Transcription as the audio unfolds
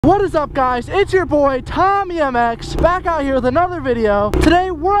What is up, guys? It's your boy Tommy MX back out here with another video.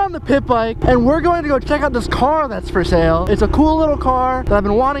 Today we're on the pit bike and we're going to go check out this car that's for sale. It's a cool little car that I've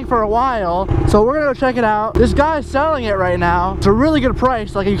been wanting for a while, so we're gonna go check it out. This guy's selling it right now. It's a really good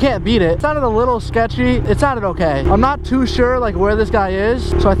price, like you can't beat it. It sounded a little sketchy. It sounded okay. I'm not too sure like where this guy is,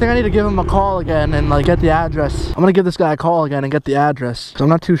 so I think I need to give him a call again and like get the address. I'm gonna give this guy a call again and get the address because I'm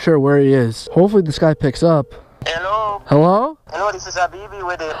not too sure where he is. Hopefully this guy picks up. Hello. Hello? Hello, this is Habibi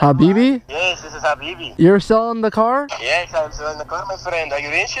with it. Habibi? Yes, this is Habibi. You're selling the car? Yes, I'm selling the car, my friend. Are you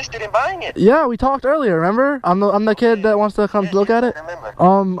interested in buying it? Yeah, we talked earlier, remember? I'm the kid that wants to come look at it. I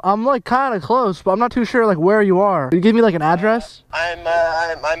remember. I'm like kind of close, but I'm not too sure like where you are. Can you give me like an address? I'm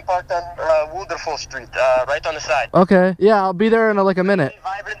parked on Wonderful Street, right on the side. Okay, yeah, I'll be there in like a minute.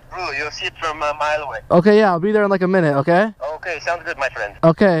 Vibrant blue, you'll see it from a mile away. Okay, yeah, I'll be there in like a minute, okay? Okay, sounds good, my friend.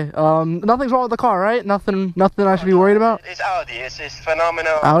 Okay, nothing's wrong with the car, right? Nothing I should be worried about? It's Audi. It's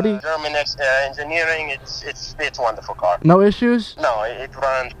phenomenal. Audi? German engineering. It's a wonderful car. No issues? No, it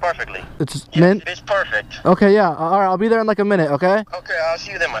runs perfectly. It's Yes, mint? it is perfect. Okay, yeah, alright, I'll be there in like a minute, okay? Okay, I'll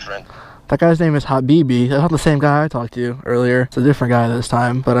see you then, my friend. That guy's name is Habibi. That's not the same guy I talked to earlier. It's a different guy this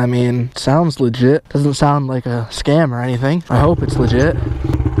time, but I mean, sounds legit. Doesn't sound like a scam or anything. I hope it's legit.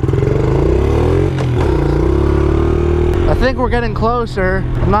 I think we're getting closer.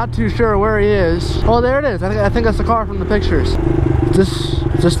 I'm not too sure where he is. Oh, there it is. I think that's the car from the pictures.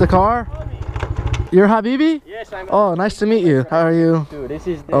 Is this the car? You're Habibi? Yes, I'm. Oh, nice to meet you. How are you? Dude, this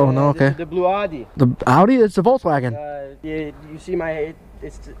is the, Oh, no, okay. This is the blue Audi. The Audi? It's a Volkswagen. Yeah, you see my.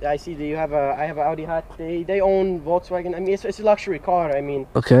 I see that you have a. I have an Audi hat. They own Volkswagen. I mean, it's a luxury car. I mean.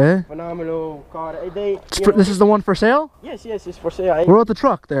 Okay. Phenomenal car. This is the one for sale? Yes, it's for sale. What about the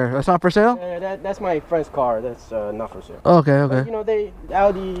truck there? That's not for sale? That's my friend's car. That's not for sale. Okay, okay. But, you know,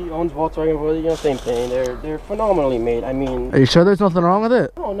 Audi owns Volkswagen. Well, you know, same thing. They're phenomenally made. I mean. Are you sure there's nothing wrong with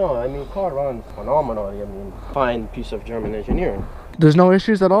it? No. I mean, car runs phenomenally. I mean, fine piece of German engineering. There's no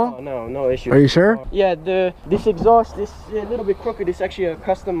issues at all? Oh, no issues. Are you sure? Yeah, this exhaust is a little bit crooked. It's actually a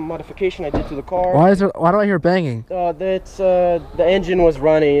custom modification I did to the car. Why do I hear banging? That's the engine was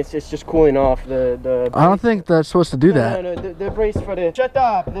running. It's just cooling off. The I don't think that's supposed to do that. No, the brace for the shut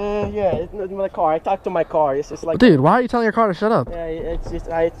up. It's my car. I talked to my car. It's like, dude, why are you telling your car to shut up? Yeah,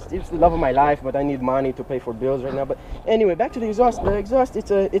 it's the love of my life, but I need money to pay for bills right now. But anyway, back to the exhaust. The exhaust,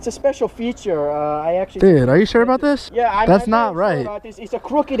 it's a special feature. I actually. Dude, are you sure about this? Yeah, that's not right. Sure about this. It's a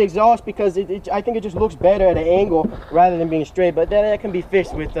crooked exhaust because I think it just looks better at an angle rather than being straight. But that can be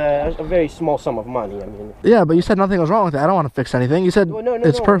fixed with a very small sum of money. I mean. Yeah, but you said nothing was wrong with it. I don't want to fix anything. You said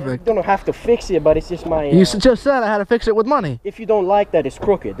it's perfect. You don't have to fix it, but it's just my. You just said I had to fix it with money. If you don't like that, it's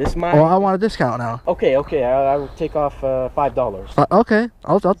crooked. It's my. Well, I want a discount now. Okay. I will take off $5. Okay,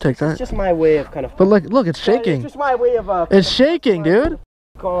 I'll take that. It's just my way of kind of. But look, it's shaking. It's just my way of. It's shaking, dude.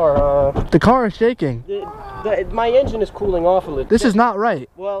 The car is shaking. My engine is cooling off a little. This is not right.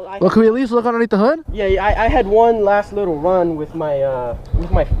 Well, can we at least look underneath the hood? Yeah, I had one last little run with my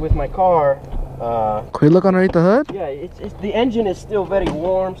car. Can we look underneath the hood? Yeah, the engine is still very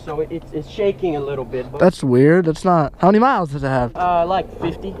warm, so it's shaking a little bit. But that's weird. That's not. How many miles does it have? Like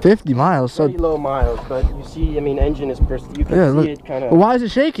 50. 50 miles. So very low miles, but you see, I mean, engine is you can see it kind of. Well, why is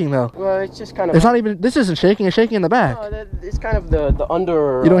it shaking though? Well, it's just kind of. It's not even. This isn't shaking. It's shaking in the back. No, it's kind of the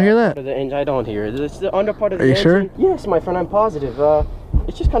under. You don't hear that? Part of the engine. I don't hear it. It's the under part of the engine. Are you sure? Yes, my friend. I'm positive.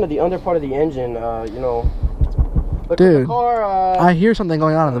 It's just kind of the under part of the engine. You know. Dude, the car, I hear something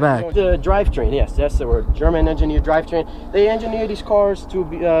going on in the back. The drivetrain, yes, that's the word. German engineered drivetrain. They engineer these cars to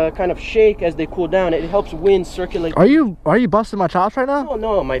be, kind of shake as they cool down. It helps wind circulate. Are you busting my chops right now?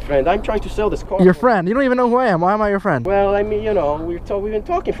 No, my friend. I'm trying to sell this car. Your friend? You don't even know who I am. Why am I your friend? Well, I mean, you know, we've been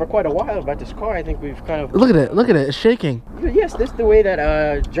talking for quite a while about this car. I think we've kind of. Look at it. Look at it. It's shaking. Yes, this is the way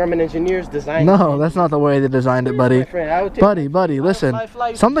that German engineers designed it. No, that's not the way they designed it, buddy. My friend, buddy, listen.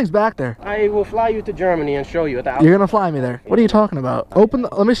 Something's back there. I will fly you to Germany and show you. You're gonna fly me there. What are you talking about?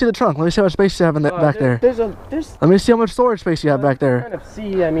 Let me see the trunk. Let me see how much space you have back there. Let me see how much storage space you have back there. Kind of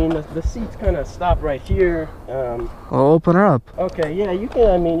see. I mean, the seats kind of stop right here. Well, open her up. Okay, yeah, you can.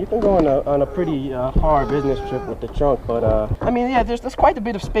 I mean, you can go on a pretty far business trip with the trunk, but I mean, yeah, there's quite a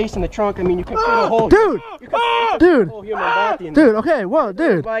bit of space in the trunk. I mean, you can fit a whole. Dude. Dude. Okay. Whoa,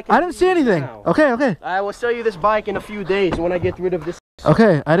 dude. I didn't see anything. Okay. I will sell you this bike in a few days when I get rid of this.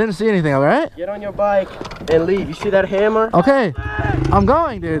 Okay, I didn't see anything. All right. Get on your bike and leave. You see that hammer? Okay, I'm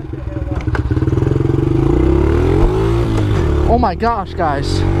going, dude. Oh my gosh,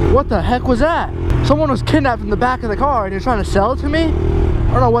 guys. What the heck was that? Someone was kidnapped in the back of the car and you're trying to sell it to me?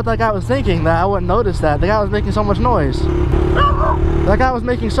 I don't know what that guy was thinking that I wouldn't notice that. The guy was making so much noise. That guy was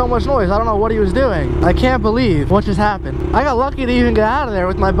making so much noise. I don't know what he was doing. I can't believe what just happened. I got lucky to even get out of there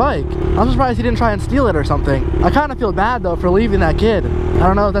with my bike. I'm surprised he didn't try and steal it or something. I kind of feel bad though for leaving that kid. I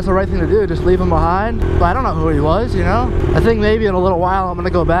don't know if that's the right thing to do, just leave him behind. But I don't know who he was, you know? I think maybe in a little while I'm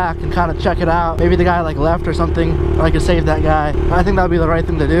gonna go back and kind of check it out. Maybe the guy like left or something, or I could save that guy. I think that would be the right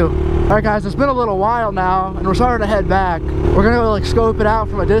thing to do. Alright guys, it's been a little while now, and we're starting to head back. We're gonna go like scope it out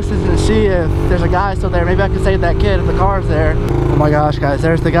from a distance and see if there's a guy still there. Maybe I can save that kid if the car's there. Oh my gosh guys,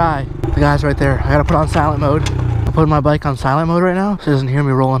 there's the guy. The guy's right there. I gotta put on silent mode. I'm putting my bike on silent mode right now so he doesn't hear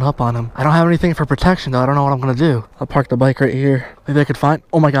me rolling up on him. I don't have anything for protection though. I don't know what I'm gonna do. I'll park the bike right here. Maybe I could find,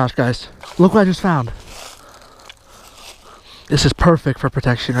 oh my gosh guys, look what I just found. This is perfect for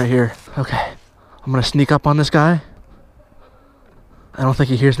protection right here. Okay, I'm gonna sneak up on this guy. I don't think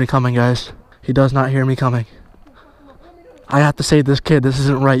he hears me coming, guys. He does not hear me coming. I have to save this kid. This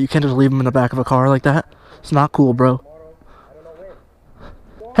isn't right. You can't just leave him in the back of a car like that. It's not cool, bro.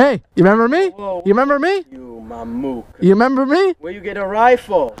 Hey, you remember me? Whoa. You remember me? You mamook. You remember me? Where you get a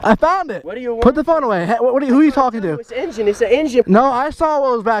rifle? I found it. What do you want? Put the phone away. Hey, who are you talking to? It's engine. It's an engine. No, I saw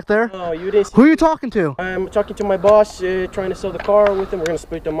what was back there. No, you didn't see. Who are you talking to? I'm talking to my boss, trying to sell the car with him. We're gonna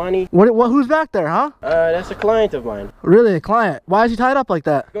split the money. Who's back there, huh? That's a client of mine. Really, a client? Why is he tied up like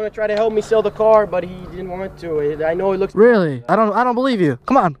that? He's gonna try to help me sell the car, but he didn't want to. I know it looks. Really? I don't believe you.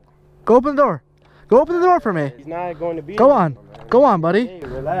 Come on, go open the door. Go open the door for me. He's not going to be. Go on. Go on, buddy. Hey,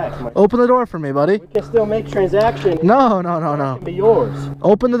 relax, man. Open the door for me, buddy. We can still make transactions. No. It can be yours.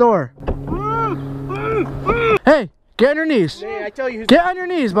 Open the door. Hey, get on your knees. Hey, I tell you, Get on your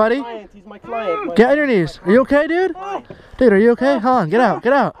knees, buddy. he's my client. Get on your knees. Are you okay, dude? Dude, are you okay? Hold on. Get out.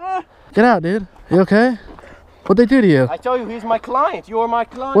 Get out. Get out, dude. You okay? What'd they do to you? I tell you, he's my client. You're my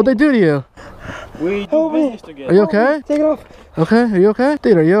client. What'd they do to you? We do business together. Are you okay? Take it off. Okay. Are you okay?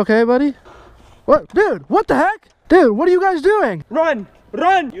 Dude, are you okay, buddy? What? Dude, what the heck? Dude, what are you guys doing? Run!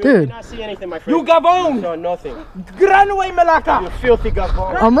 Run! You Dude. did not see anything, my friend. You Gabon! You saw nothing. Run away, Malaka! You filthy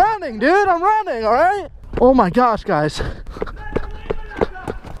Gabon. I'm running, dude. I'm running, all right? Oh my gosh, guys.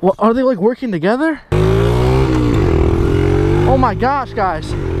 What, are they like working together? Oh my gosh, guys.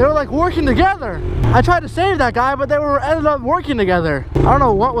 They were like working together. I tried to save that guy, but they ended up working together. I don't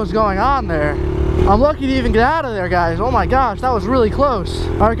know what was going on there. I'm lucky to even get out of there, guys. Oh my gosh, that was really close.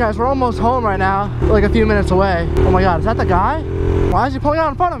 All right, guys, we're almost home right now. Like a few minutes away. Oh my God, is that the guy? Why is he pulling out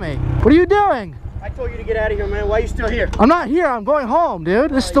in front of me? What are you doing? I told you to get out of here, man. Why are you still here? I'm not here. I'm going home, dude.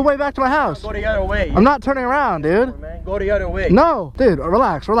 This is the way back to my house. Go the other way. I'm not turning around, dude. Man, go the other way. No, dude,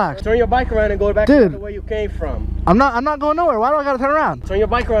 relax, relax. Turn your bike around and go back Dude. the way you came from. I'm not going nowhere. Why do I gotta turn around? Turn your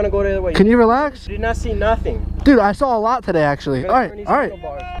bike around and go the other way. Can you relax? You did not see nothing. Dude, I saw a lot today, actually. You're All gonna turn right, these all right.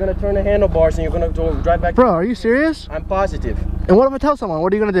 handlebars. You're gonna turn the handlebars and you're gonna drive back. Bro, are you serious? I'm positive. And what if I tell someone?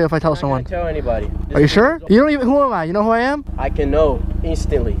 What are you gonna do if I tell I'm not someone? gonna tell anybody. Are you sure? You don't even, who am I? You know who I am? I can know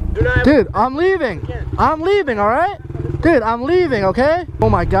instantly. Do not Dude, I'm leaving. I'm leaving, all right? Dude, I'm leaving, okay? Oh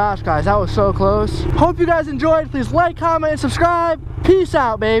my gosh, guys, that was so close. Hope you guys enjoyed. Please like, comment, and subscribe. Peace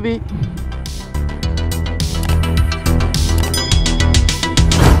out, baby.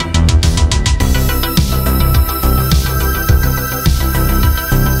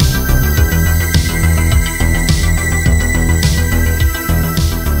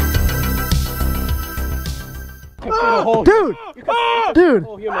 Dude, dude,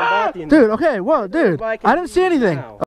 whole human body in dude, okay, whoa, dude, I didn't see anything.